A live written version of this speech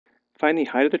Find the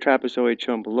height of the trapezoid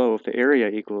shown below if the area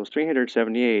equals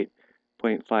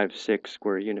 378.56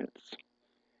 square units.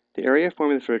 The area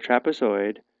formula for a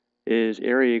trapezoid is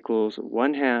area equals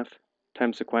 1/2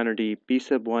 times the quantity b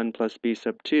sub 1 plus b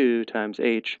sub 2 times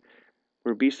h,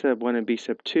 where b sub 1 and b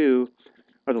sub 2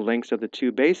 are the lengths of the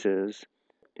two bases.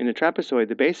 In a trapezoid,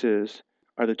 the bases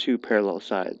are the two parallel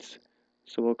sides.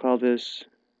 So we'll call this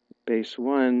base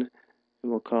 1,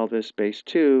 and we'll call this base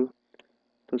 2.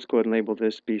 Let's go ahead and label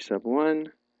this b sub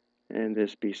 1 and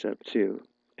this b sub 2.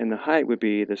 And the height would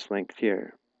be this length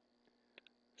here.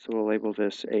 So we'll label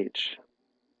this h.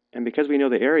 And because we know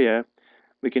the area,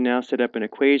 we can now set up an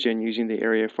equation using the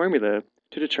area formula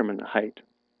to determine the height.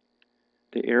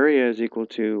 The area is equal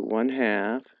to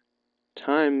 1/2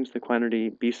 times the quantity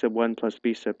b sub 1 plus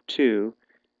b sub 2,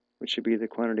 which should be the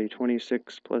quantity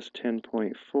 26 plus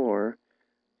 10.4,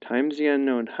 times the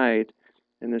unknown height,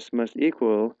 and this must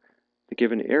equal the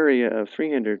given area of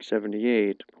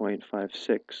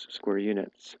 378.56 square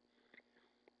units.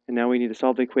 And now we need to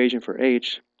solve the equation for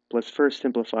h. Let's first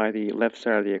simplify the left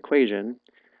side of the equation.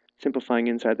 Simplifying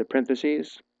inside the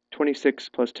parentheses, 26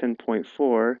 plus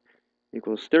 10.4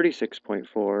 equals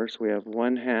 36.4, so we have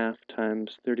 1/2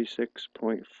 times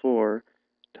 36.4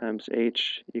 times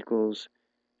h equals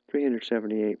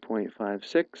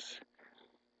 378.56,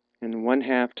 and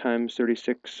 1/2 times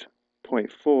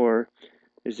 36.4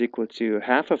 is equal to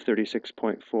half of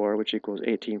 36.4, which equals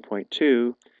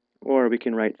 18.2, or we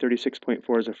can write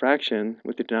 36.4 as a fraction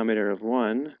with the denominator of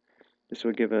 1. This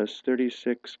would give us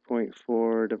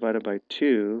 36.4 divided by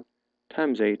 2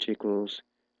 times h equals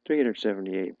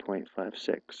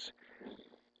 378.56.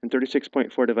 And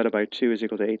 36.4 divided by 2 is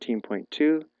equal to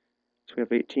 18.2, so we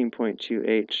have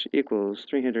 18.2h equals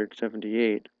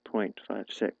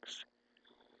 378.56.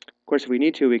 Of course, if we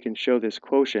need to, we can show this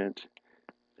quotient.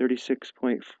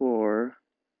 36.4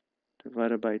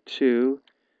 divided by 2,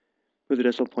 move the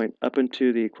decimal point up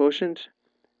into the quotient,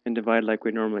 and divide like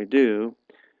we normally do.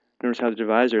 Notice how the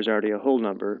divisor is already a whole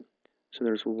number. So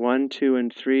there's 1, 2,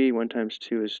 and 3. 1 times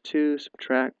 2 is 2.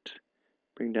 Subtract.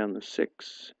 Bring down the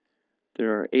 6.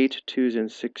 There are 8 2's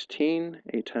and 16.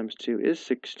 8 times 2 is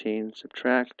 16.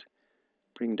 Subtract.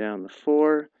 Bring down the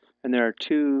 4. And there are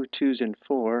 2 2's and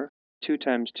 4. 2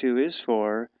 times 2 is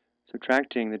 4.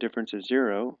 Subtracting, the difference is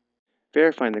 0.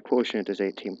 Verifying the quotient is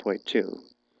 18.2.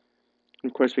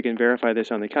 Of course, we can verify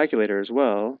this on the calculator as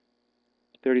well.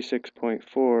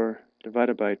 36.4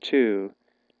 divided by 2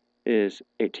 is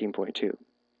 18.2.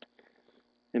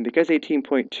 And because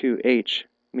 18.2h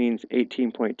means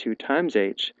 18.2 times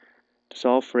h, to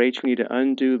solve for h, we need to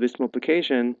undo this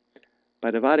multiplication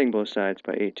by dividing both sides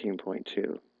by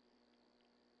 18.2.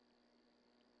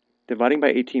 Dividing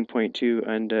by 18.2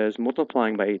 undoes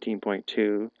multiplying by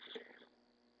 18.2,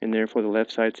 and therefore the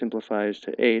left side simplifies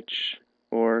to h,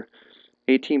 or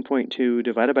 18.2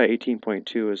 divided by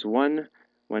 18.2 is 1.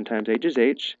 1 times h is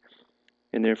h,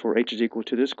 and therefore h is equal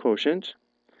to this quotient.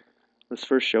 Let's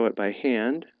first show it by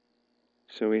hand.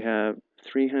 So we have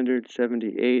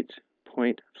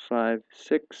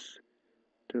 378.56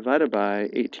 divided by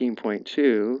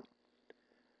 18.2.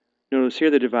 Notice here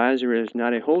the divisor is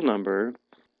not a whole number,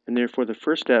 and therefore the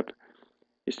first step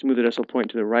is to move the decimal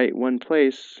point to the right one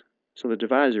place so the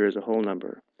divisor is a whole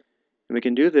number. And we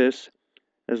can do this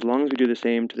as long as we do the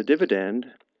same to the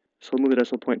dividend, so we'll move the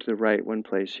decimal point to the right one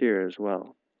place here as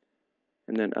well.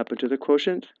 And then up into the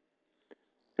quotient,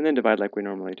 and then divide like we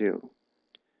normally do.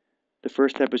 The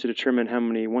first step is to determine how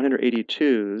many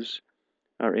 182's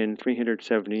are in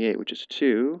 378, which is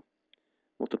 2.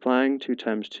 Multiplying, 2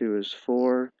 times 2 is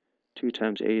 4. 2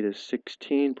 times 8 is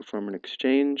 16. Perform an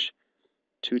exchange.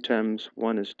 2 times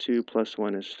 1 is 2, plus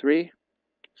 1 is 3.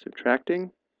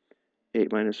 Subtracting,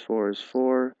 8 minus 4 is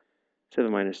 4.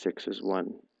 7 minus 6 is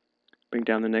 1. Bring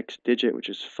down the next digit, which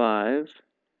is 5.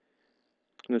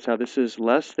 Notice how this is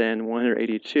less than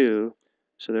 182,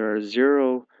 so there are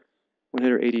 0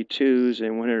 182's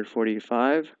and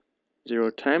 145. 0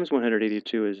 times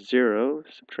 182 is 0.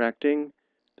 Subtracting,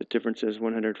 the difference is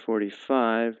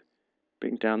 145.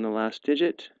 Bring down the last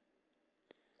digit.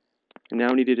 And now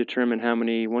we need to determine how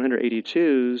many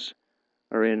 182's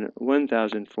are in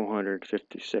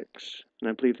 1,456. And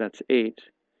I believe that's 8.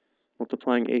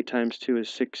 Multiplying 8 times 2 is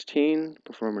 16.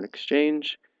 Perform an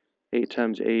exchange. 8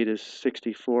 times 8 is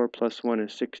 64, plus 1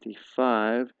 is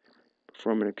 65.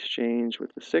 Perform an exchange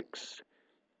with the 6.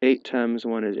 8 times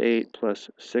 1 is 8,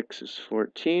 plus 6 is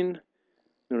 14.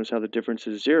 Notice how the difference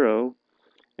is 0,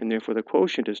 and therefore the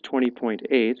quotient is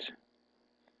 20.8.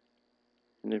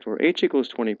 And therefore h equals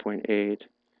 20.8,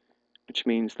 which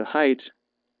means the height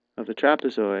of the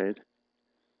trapezoid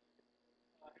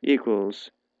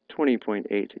equals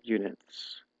 20.8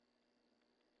 units.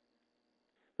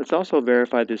 Let's also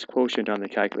verify this quotient on the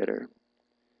calculator.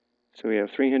 So we have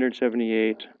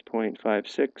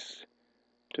 378.56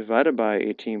 divided by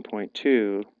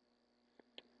 18.2,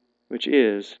 which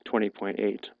is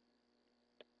 20.8.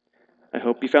 I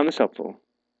hope you found this helpful.